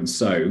hormone.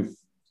 So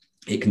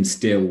it can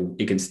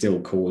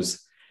still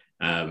cause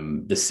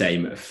the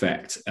same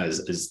effect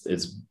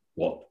as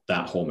what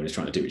that hormone is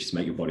trying to do, which is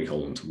make your body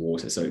hold on to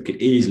water. So it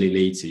could easily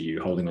lead to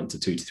you holding on to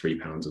 2 to 3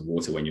 pounds of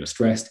water when you're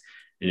stressed,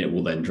 and it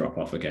will then drop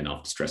off again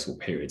after stressful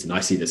periods. And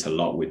I see this a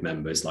lot with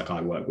members. Like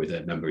I work with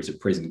a member who's a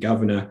prison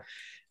governor,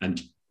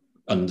 and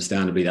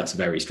understandably, that's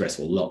very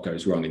stressful. A lot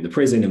goes wrong in the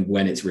prison. And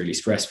when it's really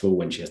stressful,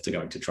 when she has to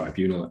go into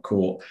tribunal at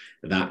court,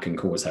 that can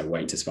cause her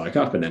weight to spike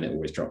up, and then it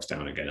always drops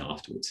down again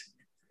afterwards.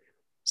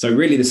 So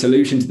really the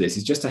solution to this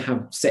is just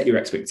to set your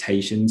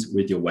expectations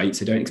with your weight.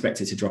 So don't expect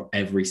it to drop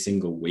every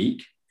single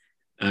week,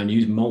 and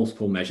use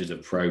multiple measures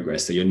of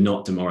progress. So you're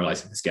not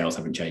demoralized if the scales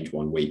haven't changed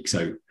 1 week.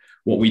 So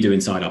what we do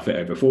inside our Fit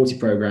Over 40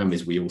 program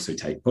is we also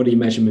take body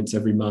measurements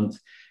every month.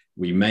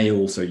 We may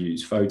also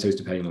use photos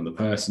depending on the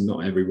person,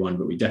 not everyone,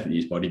 but we definitely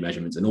use body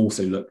measurements, and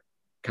also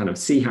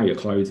see how your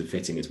clothes are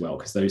fitting as well,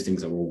 because those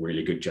things are all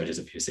really good judges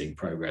if you're seeing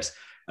progress,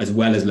 as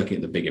well as looking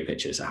at the bigger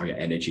picture, so how your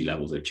energy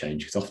levels have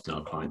changed, because often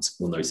our clients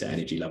will notice their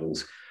energy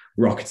levels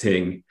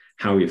rocketing,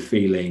 how you're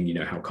feeling,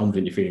 how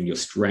confident you're feeling, your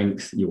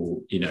strength,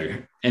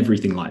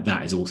 everything like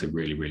that is also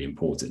really, really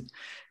important.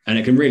 And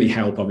it can really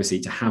help, obviously,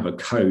 to have a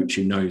coach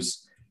who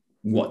knows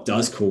what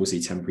does cause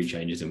these temporary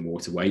changes in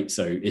water weight.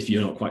 So if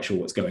you're not quite sure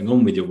what's going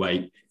on with your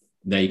weight,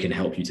 they can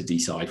help you to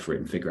decipher it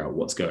and figure out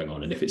what's going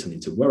on and if it's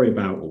something to worry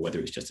about or whether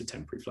it's just a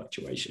temporary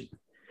fluctuation.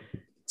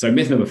 So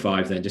myth number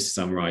 5 then, just to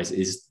summarize,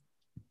 is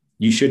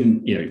you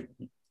shouldn't,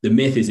 the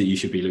myth is that you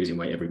should be losing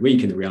weight every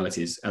week. And the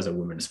reality is, as a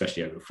woman,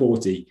 especially over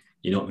 40,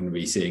 you're not going to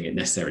be seeing it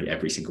necessarily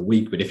every single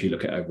week. But if you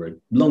look at over a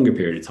longer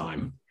period of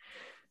time,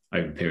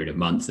 over a period of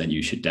months, then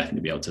you should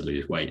definitely be able to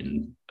lose weight.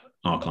 And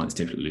our clients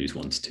typically lose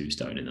 1 to 2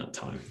 stone in that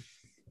time.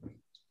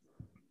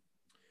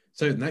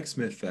 So the next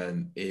myth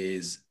then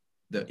is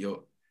that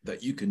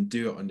you can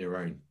do it on your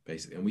own,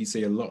 basically. And we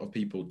see a lot of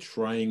people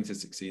trying to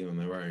succeed on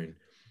their own,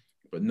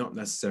 but not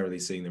necessarily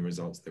seeing the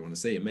results they want to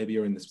see. And maybe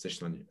you're in this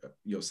position on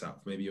yourself.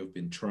 Maybe you've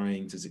been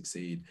trying to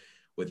succeed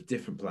with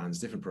different plans,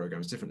 different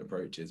programs, different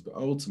approaches, but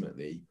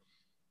ultimately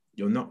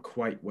you're not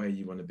quite where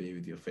you want to be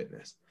with your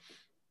fitness.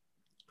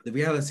 The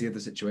reality of the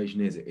situation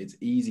is it's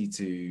easy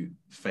to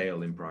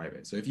fail in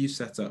private. So if you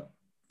set up,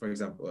 for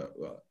example,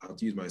 well, I'll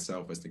use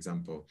myself as an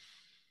example.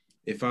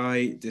 If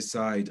I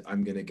decide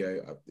I'm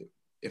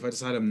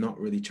not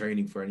really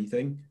training for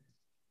anything,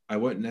 I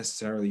won't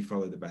necessarily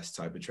follow the best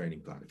type of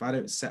training plan. If I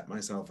don't set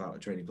myself out a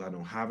training plan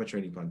or have a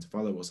training plan to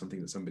follow or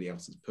something that somebody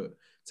else has put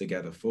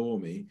together for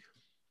me,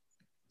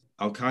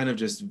 I'll kind of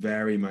just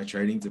vary my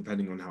training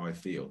depending on how I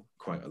feel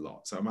quite a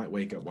lot. So I might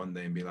wake up one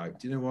day and be like,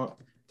 do you know what?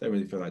 Don't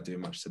really feel like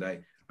doing much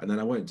today. And then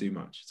I won't do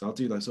much. So I'll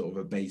do like sort of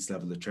a base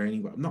level of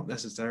training, but I'm not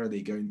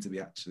necessarily going to be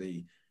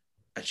actually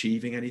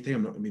achieving anything.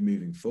 I'm not going to be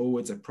moving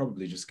forwards. I'm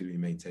probably just going to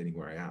be maintaining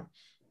where I am.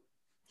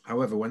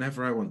 However,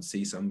 whenever I want to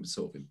see some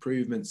sort of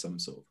improvement, some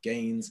sort of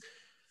gains,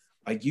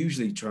 I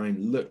usually try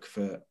and look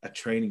for a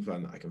training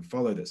plan that I can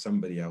follow that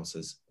somebody else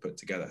has put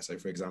together. So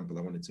for example,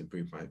 I wanted to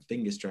improve my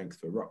finger strength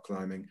for rock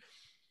climbing.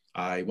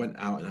 I went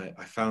out and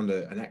I found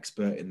an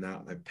expert in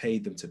that, and I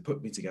paid them to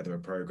put me together a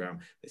program.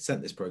 They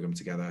sent this program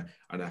together,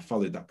 and I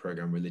followed that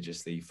program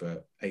religiously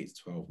for 8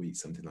 to 12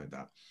 weeks, something like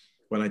that.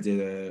 When I did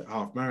a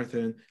half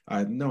marathon, I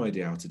had no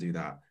idea how to do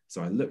that.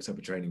 So I looked up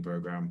a training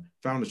program,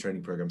 found a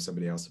training program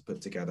somebody else had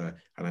put together,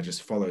 and I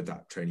just followed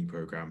that training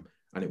program,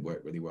 and it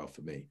worked really well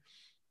for me.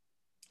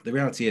 The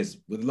reality is,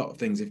 with a lot of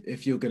things,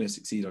 if you're going to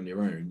succeed on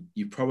your own,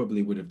 you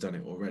probably would have done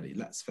it already.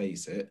 Let's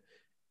face it.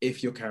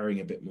 If you're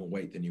carrying a bit more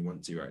weight than you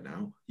want to right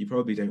now, you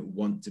probably don't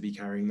want to be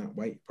carrying that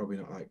weight. Probably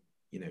not like,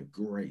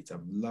 great,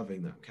 I'm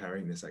loving that I'm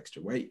carrying this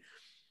extra weight.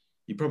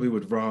 you probably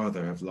would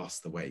rather have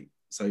lost the weight.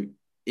 So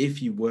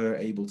if you were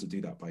able to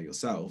do that by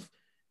yourself,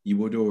 you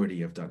would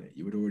already have done it.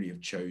 You would already have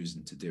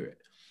chosen to do it.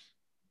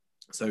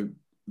 So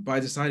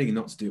by deciding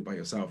not to do it by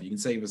yourself, you can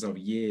save yourself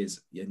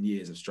years and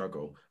years of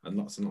struggle and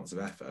lots of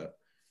effort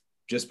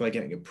just by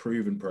getting a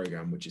proven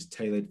program, which is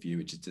tailored for you,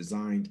 which is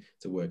designed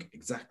to work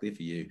exactly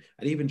for you.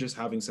 And even just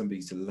having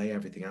somebody to lay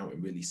everything out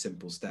in really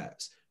simple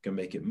steps can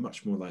make it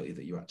much more likely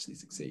that you actually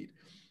succeed.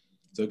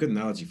 So a good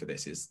analogy for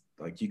this is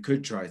like, you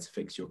could try to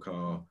fix your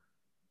car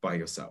by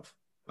yourself.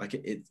 Like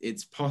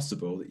it's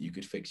possible that you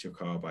could fix your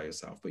car by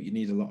yourself, but you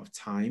need a lot of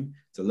time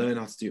to learn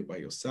how to do it by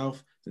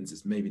yourself, since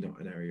it's maybe not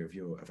an area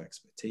of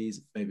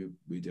expertise. Maybe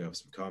we do have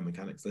some car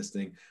mechanics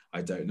listening.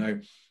 I don't know.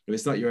 If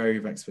it's not your area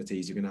of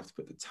expertise, you're going to have to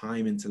put the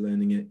time into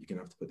learning it. You're going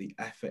to have to put the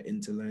effort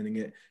into learning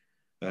it.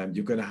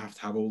 You're going to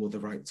have all of the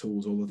right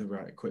tools, all of the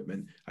right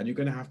equipment, and you're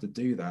going to have to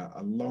do that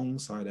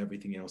alongside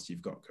everything else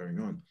you've got going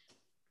on.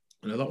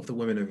 And a lot of the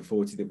women over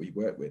 40 that we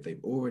work with,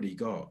 they've already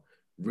got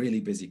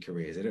really busy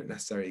careers. They don't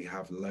necessarily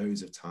have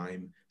loads of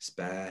time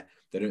spare.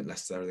 They don't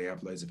necessarily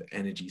have loads of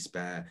energy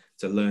spare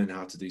to learn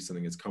how to do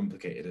something as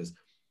complicated as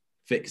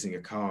fixing a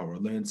car, or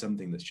learn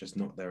something that's just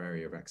not their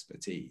area of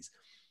expertise.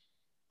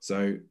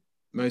 So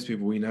most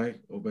people we know,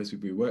 or most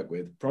people we work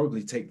with,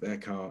 probably take their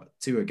car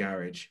to a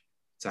garage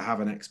to have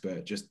an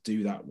expert just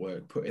do that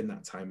work, put in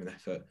that time and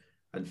effort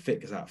and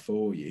fix that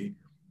for you,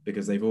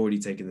 because they've already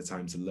taken the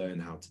time to learn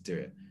how to do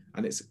it.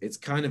 And it's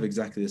kind of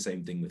exactly the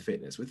same thing with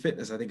fitness. With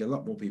fitness, I think a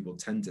lot more people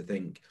tend to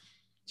think,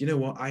 do you know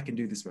what? I can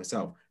do this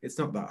myself. It's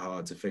not that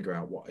hard to figure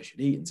out what I should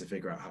eat and to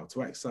figure out how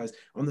to exercise.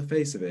 On the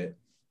face of it,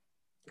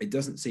 it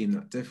doesn't seem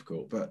that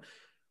difficult. But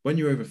when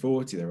you're over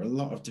 40, there are a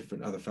lot of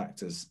different other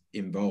factors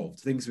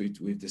involved. Things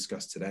we've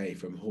discussed today,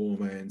 from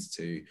hormones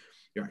to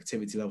your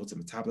activity level, to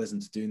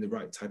metabolism, to doing the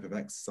right type of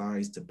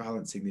exercise, to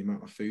balancing the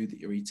amount of food that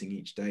you're eating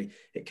each day.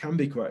 It can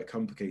be quite a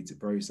complicated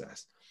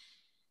process.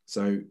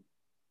 So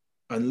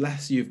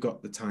unless you've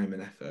got the time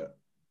and effort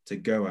to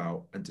go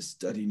out and to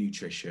study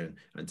nutrition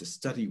and to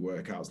study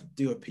workouts and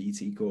do a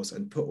PT course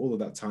and put all of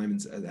that time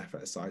and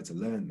effort aside to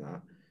learn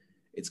that,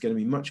 it's going to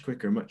be much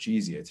quicker and much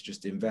easier to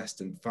just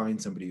invest and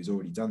find somebody who's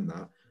already done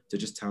that, to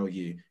just tell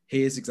you,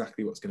 here's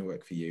exactly what's going to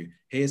work for you.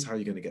 Here's how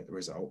you're going to get the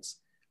results.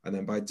 And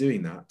then by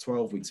doing that,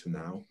 12 weeks from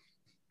now,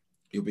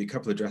 you'll be a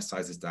couple of dress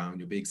sizes down.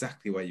 You'll be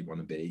exactly where you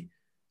want to be.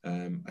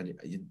 And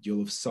you'll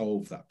have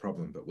solved that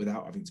problem, but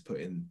without having to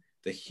put in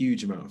the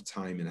huge amount of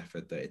time and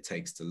effort that it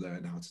takes to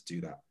learn how to do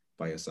that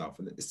by yourself.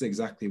 And it's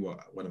exactly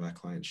what one of our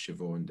clients,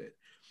 Siobhan, did.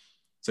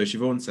 So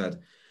Siobhan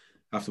said,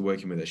 after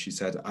working with her, she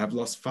said, I've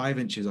lost 5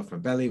 inches off my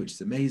belly, which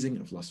is amazing.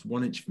 I've lost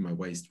 1 inch from my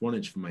waist, 1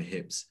 inch from my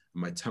hips,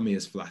 and my tummy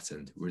has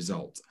flattened.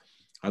 Result: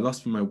 I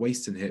lost from my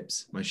waist and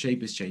hips. My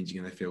shape is changing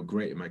and I feel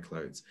great in my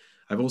clothes.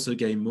 I've also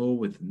gained more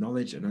with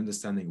knowledge and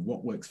understanding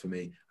what works for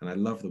me, and I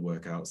love the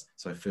workouts,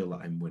 so I feel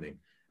that I'm winning.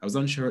 I was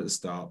unsure at the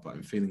start, but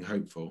I'm feeling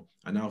hopeful.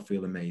 I now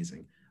feel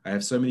amazing. I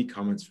have so many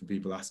comments from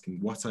people asking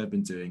what I've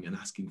been doing and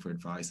asking for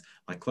advice.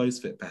 My clothes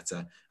fit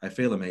better. I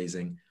feel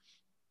amazing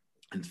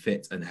and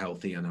fit and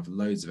healthy and have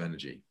loads of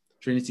energy.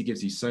 Trinity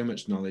gives you so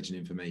much knowledge and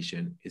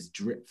information, is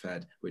drip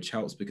fed, which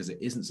helps because it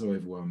isn't so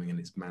overwhelming and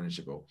it's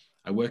manageable.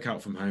 I work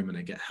out from home and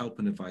I get help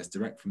and advice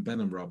direct from Ben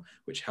and Rob,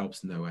 which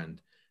helps no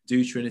end.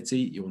 Do Trinity,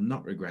 you will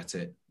not regret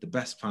it. The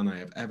best plan I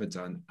have ever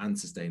done, and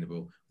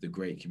sustainable, with a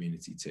great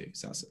community too.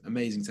 So that's an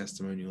amazing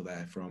testimonial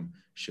there from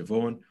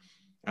Siobhan.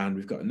 And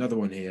we've got another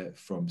one here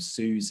from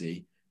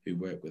Susie, who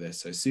worked with us.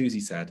 So Susie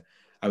said,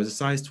 I was a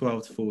size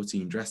 12 to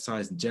 14 dress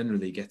size and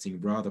generally getting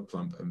rather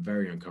plump and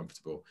very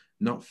uncomfortable,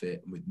 not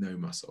fit and with no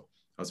muscle.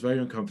 I was very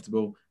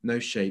uncomfortable, no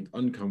shape,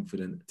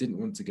 unconfident, didn't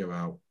want to go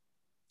out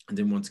and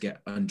didn't want to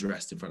get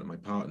undressed in front of my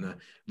partner,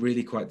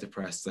 really quite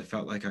depressed. I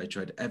felt like I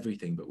tried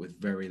everything, but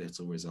with very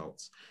little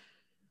results.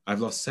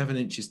 I've lost 7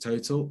 inches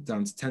total,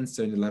 down to 10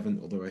 stone 11,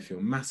 although I feel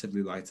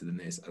massively lighter than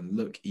this and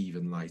look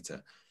even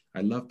lighter. I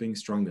love being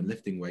strong and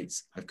lifting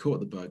weights. I've caught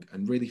the bug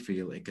and really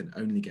feel it can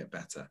only get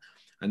better.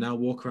 I now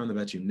walk around the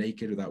bedroom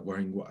naked without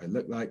worrying what I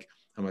look like,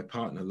 and my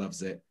partner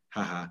loves it.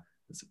 Haha,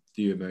 there's a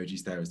few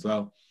emojis there as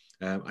well.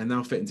 I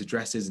now fit into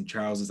dresses and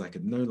trousers I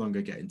could no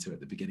longer get into at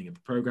the beginning of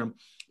the program,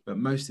 but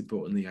most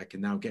importantly, I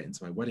can now get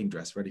into my wedding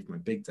dress ready for my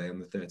big day on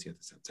the 30th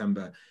of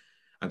September.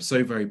 I'm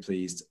so very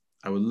pleased.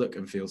 I will look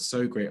and feel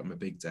so great on my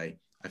big day.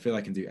 I feel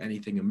I can do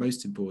anything, and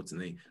most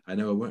importantly, I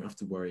know I won't have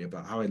to worry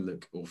about how I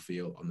look or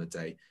feel on the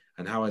day,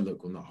 and how I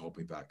look will not hold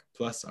me back.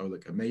 Plus, I will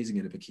look amazing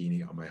in a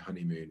bikini on my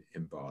honeymoon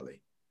in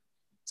Bali.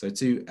 So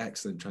 2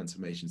 excellent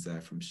transformations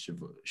there from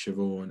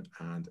Siobhan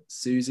and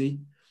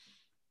Susie.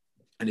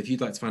 And if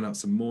you'd like to find out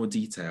some more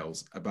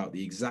details about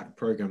the exact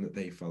program that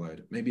they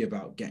followed, maybe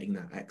about getting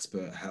that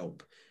expert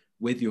help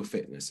with your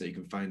fitness so you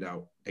can find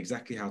out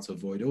exactly how to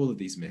avoid all of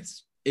these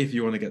myths, if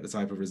you want to get the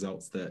type of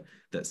results that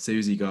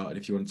Susie got, and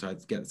if you want to try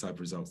to get the type of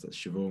results that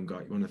Siobhan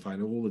got, you want to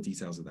find all the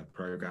details of that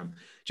program,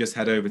 just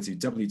head over to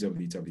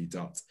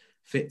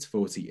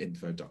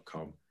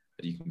www.fit40info.com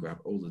and you can grab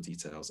all the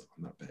details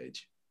on that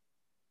page.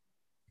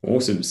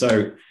 Awesome.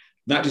 So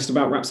that just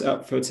about wraps it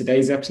up for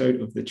today's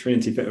episode of the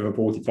Trinity Fit Over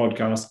 40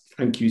 podcast.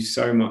 Thank you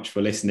so much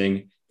for listening,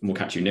 and we'll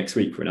catch you next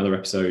week for another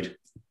episode.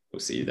 We'll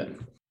see you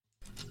then.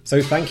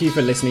 So thank you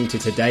for listening to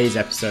today's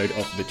episode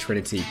of the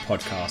Trinity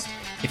podcast.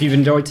 If you've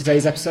enjoyed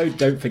today's episode,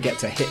 don't forget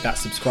to hit that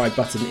subscribe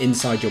button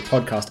inside your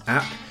podcast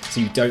app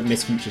so you don't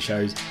miss future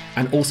shows.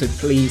 And also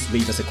please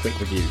leave us a quick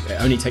review.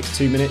 It only takes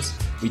 2 minutes.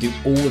 We do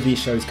all of these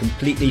shows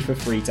completely for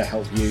free to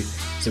help you.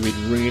 So we'd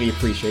really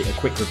appreciate a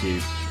quick review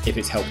if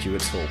it's helped you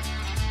at all.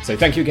 So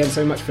thank you again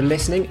so much for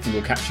listening, and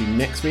we'll catch you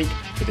next week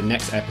for the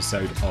next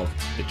episode of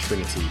the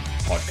Trinity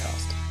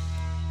podcast.